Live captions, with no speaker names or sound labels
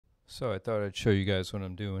So I thought I'd show you guys what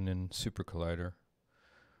I'm doing in Supercollider.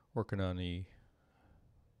 Working on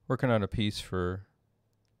a piece for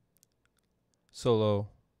solo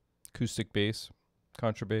acoustic bass,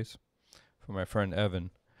 contrabass for my friend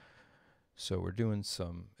Evan. So we're doing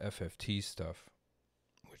some FFT stuff,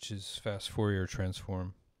 which is fast Fourier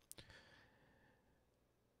transform.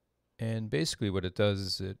 And basically what it does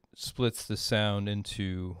is it splits the sound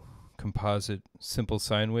into composite simple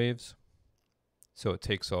sine waves. So it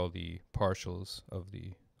takes all the partials of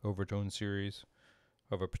the overtone series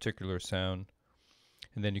of a particular sound,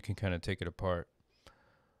 and then you can kind of take it apart.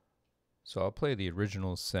 So I'll play the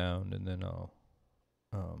original sound and then I'll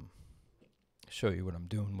show you what I'm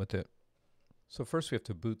doing with it. So first we have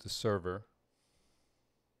to boot the server,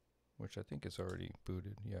 which I think is already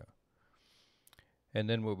booted, yeah. And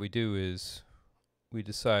then what we do is we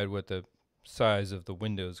decide what the size of the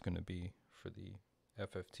window is going to be for the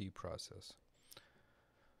FFT process.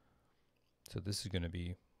 So this is going to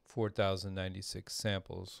be 4,096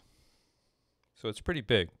 samples. So it's pretty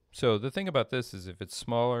big. So the thing about this is if it's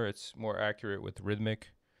smaller, it's more accurate with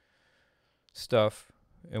rhythmic stuff,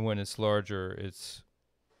 and when it's larger, it's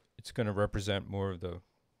going to represent more of the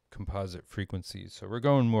composite frequencies. So we're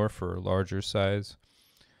going more for a larger size.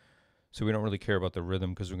 So we don't really care about the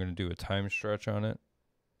rhythm because we're going to do a time stretch on it.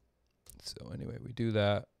 So anyway, we do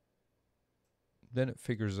that. Then it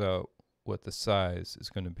figures out what the size is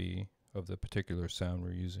going to be of the particular sound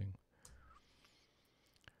we're using.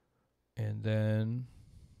 And then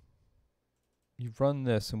you run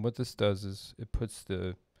this, and what this does is it puts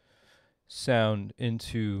the sound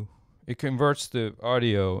into, it converts the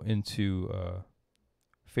audio into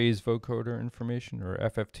Phase Vocoder information or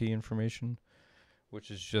FFT information,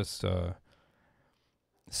 which is just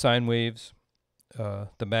sine waves,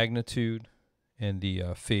 the magnitude, and the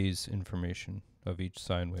phase information of each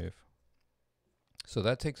sine wave. So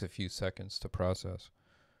that takes a few seconds to process.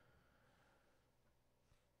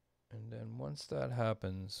 And then once that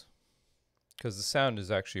happens, because the sound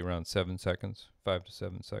is actually around 7 seconds, 5 to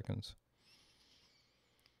 7 seconds,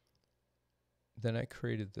 then I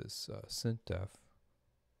created this synth-def,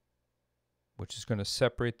 which is going to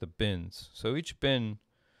separate the bins. So each bin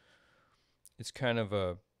is kind of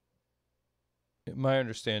a, my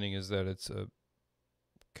understanding is that it's a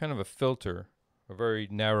kind of a filter, a very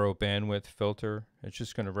narrow bandwidth filter. It's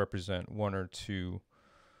just going to represent one or two.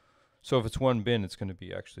 So if it's one bin, it's going to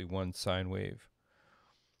be actually one sine wave.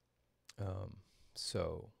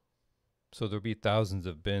 So there'll be thousands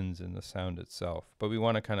of bins in the sound itself, but we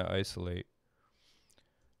want to kind of isolate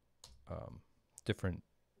different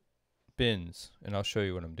bins, and I'll show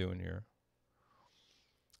you what I'm doing here.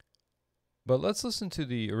 But let's listen to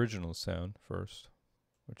the original sound first,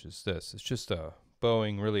 which is this. It's just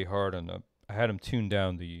bowing really hard on the, I had him tune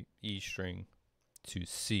down the E string to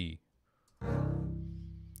C.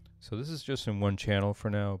 So this is just in one channel for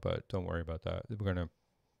now, but don't worry about that. We're going to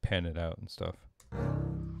pan it out and stuff.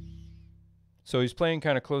 So he's playing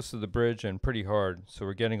kind of close to the bridge and pretty hard, so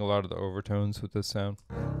we're getting a lot of the overtones with this sound.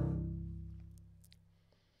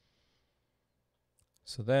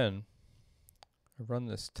 So then I run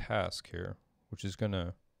this task here, which is going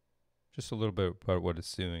to, just a little bit about what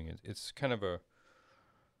it's doing. It's kind of a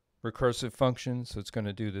recursive function, so it's going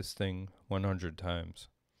to do this thing 100 times.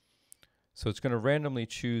 So it's going to randomly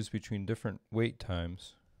choose between different wait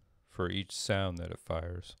times for each sound that it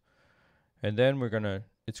fires. And then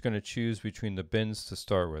it's going to choose between the bins to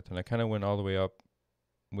start with. And I kind of went all the way up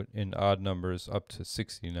in odd numbers up to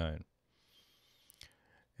 69.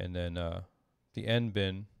 And then the end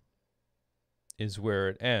bin is where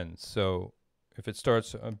it ends. So if it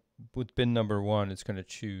starts with bin number 1, it's going to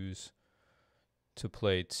choose to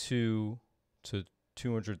play 2 to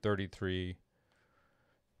 233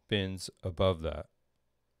 bins above that.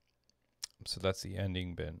 So that's the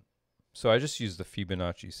ending bin. So I just use the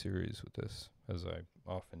Fibonacci series with this, as I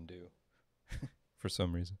often do for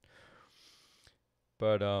some reason.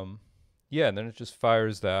 But yeah, and then it just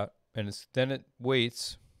fires that, and then it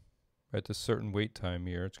waits at a certain wait time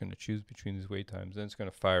here. It's going to choose between these wait times, then it's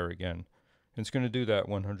going to fire again. And it's going to do that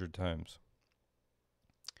 100 times.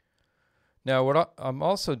 Now I'm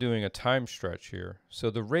also doing a time stretch here. So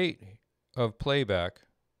the rate of playback,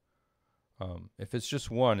 if it's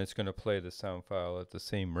just 1, it's going to play the sound file at the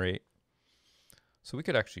same rate. So we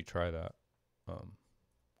could actually try that.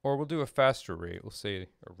 Or we'll do a faster rate. We'll say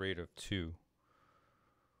a rate of 2.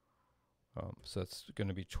 So that's going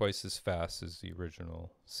to be twice as fast as the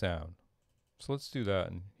original sound. So let's do that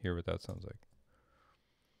and hear what that sounds like.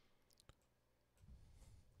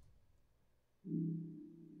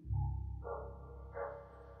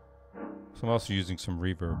 So I'm also using some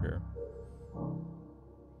reverb here.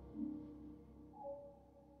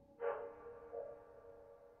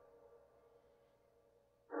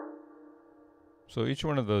 So each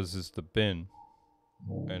one of those is the bin,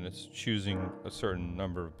 and it's choosing a certain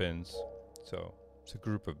number of bins. So it's a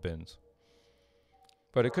group of bins.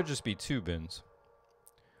 But it could just be 2 bins,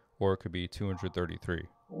 or it could be 233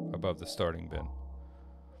 above the starting bin.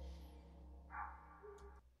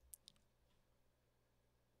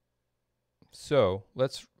 So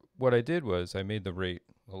what I did was I made the rate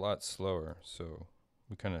a lot slower, so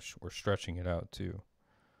we kind of we're stretching it out too.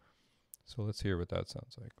 So let's hear what that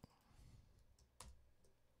sounds like.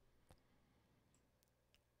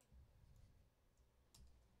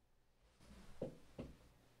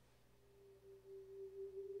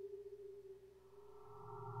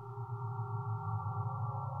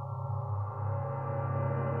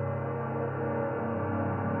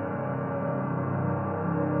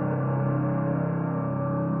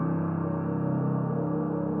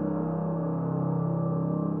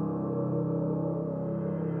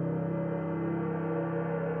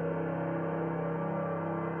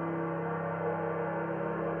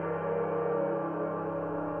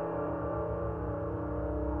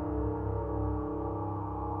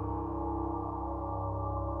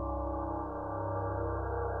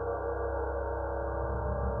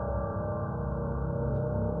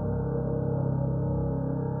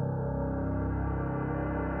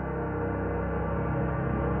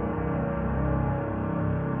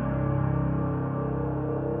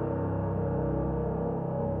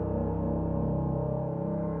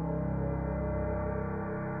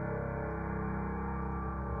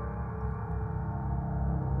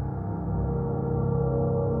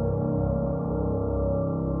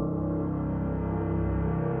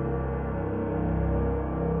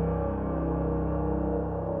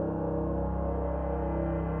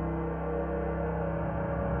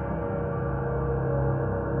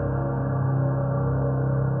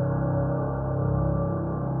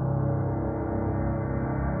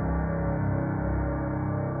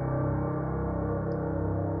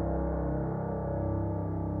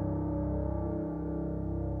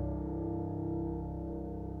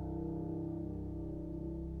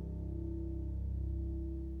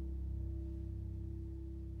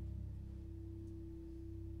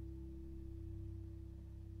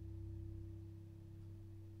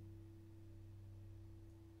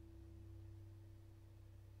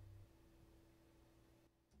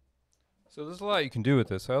 So there's a lot you can do with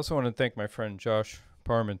this. I also want to thank my friend Josh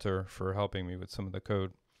Parmenter for helping me with some of the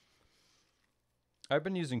code. I've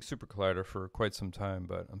been using Supercollider for quite some time,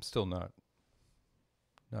 but I'm still not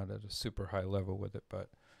at a super high level with it. But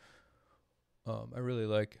I really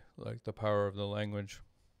like the power of the language.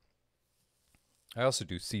 I also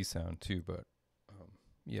do C sound too, but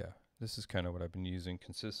yeah, this is kind of what I've been using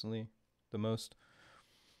consistently the most.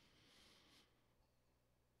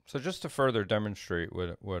 So just to further demonstrate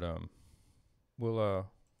what we'll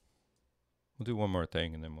do one more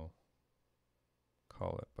thing and then we'll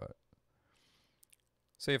call it. But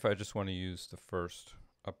say if I just want to use the first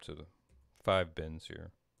up to the 5 bins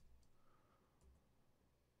here,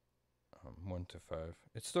 1 to 5,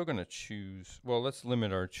 it's still going to choose. Well, let's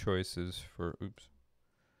limit our choices for oops.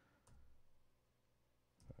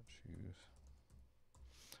 Choose.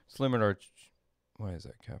 Let's limit our. Why is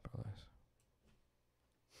that capitalized?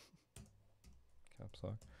 Caps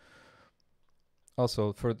lock.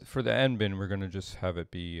 Also, for the end bin, we're going to just have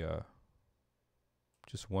it be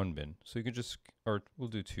just 1 bin. So you can just, or we'll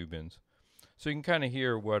do 2 bins. So you can kind of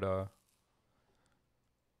hear what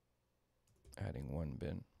adding 1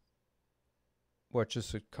 bin, what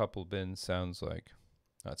just a couple bins sounds like.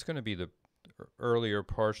 It's going to be the earlier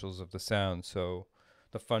partials of the sound, so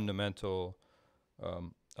the fundamental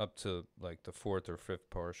up to like the 4th or 5th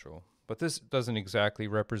partial. But this doesn't exactly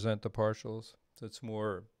represent the partials. So it's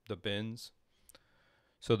more the bins.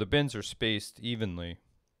 So the bins are spaced evenly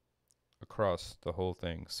across the whole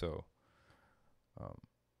thing. So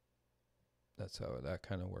that's how that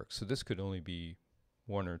kind of works. So this could only be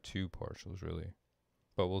 1 or 2 partials really,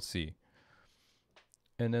 but we'll see.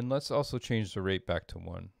 And then let's also change the rate back to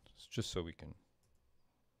 1, just so we can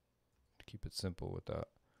keep it simple with that.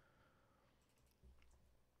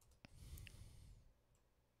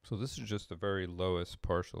 So this is just the very lowest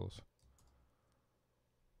partials.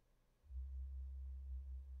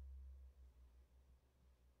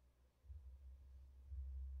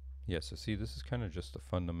 Yeah, so see, this is kind of just the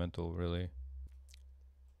fundamental, really.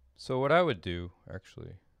 So what I would do,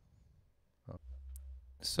 actually,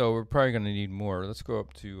 so we're probably going to need more. Let's go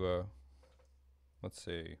up to, let's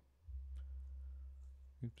say,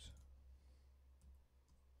 oops,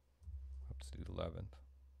 up to the 11th.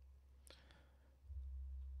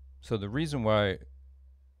 So the reason why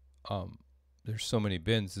there's so many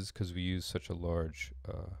bins is because we use such a large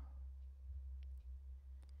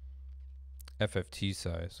FFT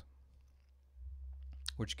size,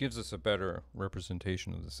 which gives us a better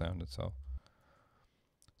representation of the sound itself.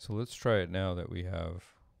 So let's try it now that we have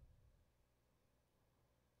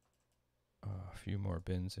a few more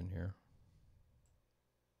bins in here.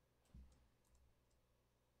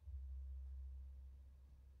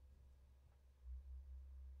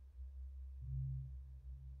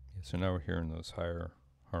 Yeah, so now we're hearing those higher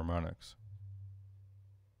harmonics.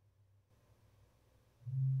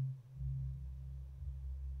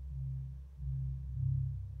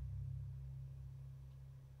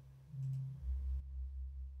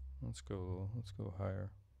 Let's go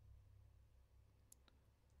higher.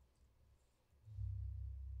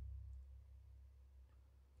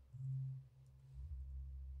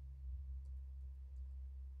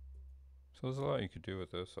 So there's a lot you could do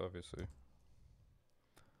with this, obviously.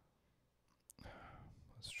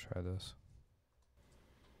 Let's try this.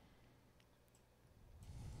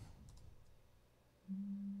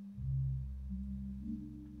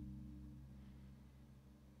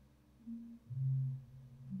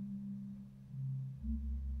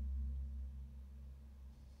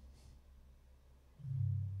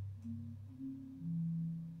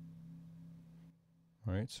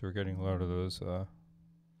 Alright, so we're getting a lot of those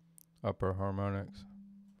upper harmonics.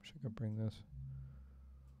 Wish I could bring this.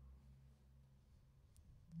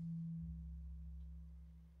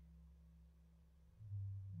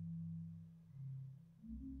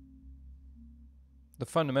 The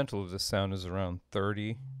fundamental of this sound is around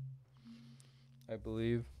 30, I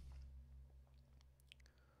believe.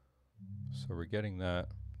 So we're getting that,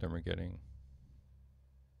 then we're getting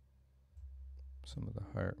some of the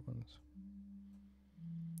higher ones.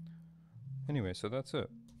 Anyway, so that's it.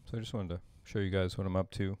 So I just wanted to show you guys what I'm up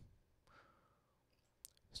to.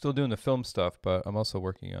 Still doing the film stuff, but I'm also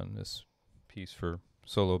working on this piece for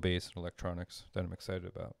solo bass and electronics that I'm excited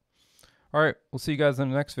about. Alright, we'll see you guys in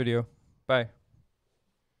the next video. Bye.